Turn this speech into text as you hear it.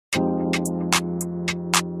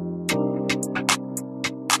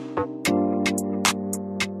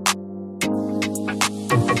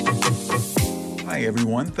Hi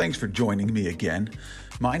everyone, thanks for joining me again.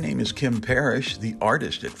 My name is Parrish, the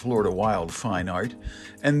artist at Florida Wild Fine Art,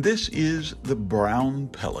 and this is the brown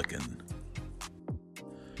pelican.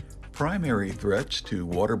 Primary threats to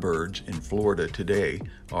water birds in Florida today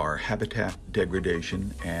are habitat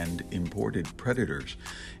degradation and imported predators,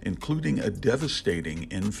 including a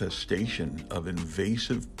devastating infestation of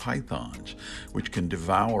invasive pythons, which can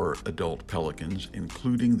devour adult pelicans,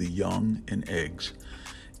 including the young and eggs.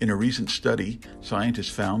 In a recent study, scientists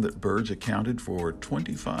found that birds accounted for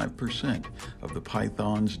 25% of the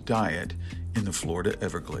python's diet in the Florida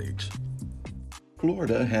Everglades.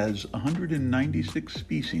 Florida has 196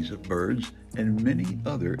 species of birds and many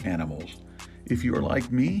other animals. If you're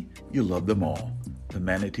like me, you love them all. The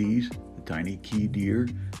manatees, the tiny key deer,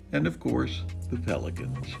 and of course, the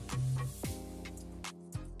pelicans.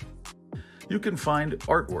 You can find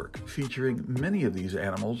artwork featuring many of these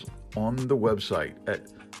animals on the website at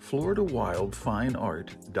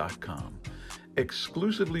floridawildfineart.com.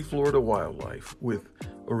 Exclusively Florida wildlife with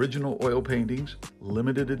original oil paintings,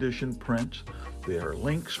 limited edition prints. There are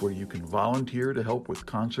links where you can volunteer to help with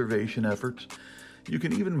conservation efforts. You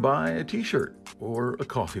can even buy a t-shirt or a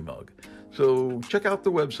coffee mug. So check out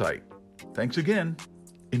the website. Thanks again.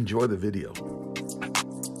 Enjoy the video.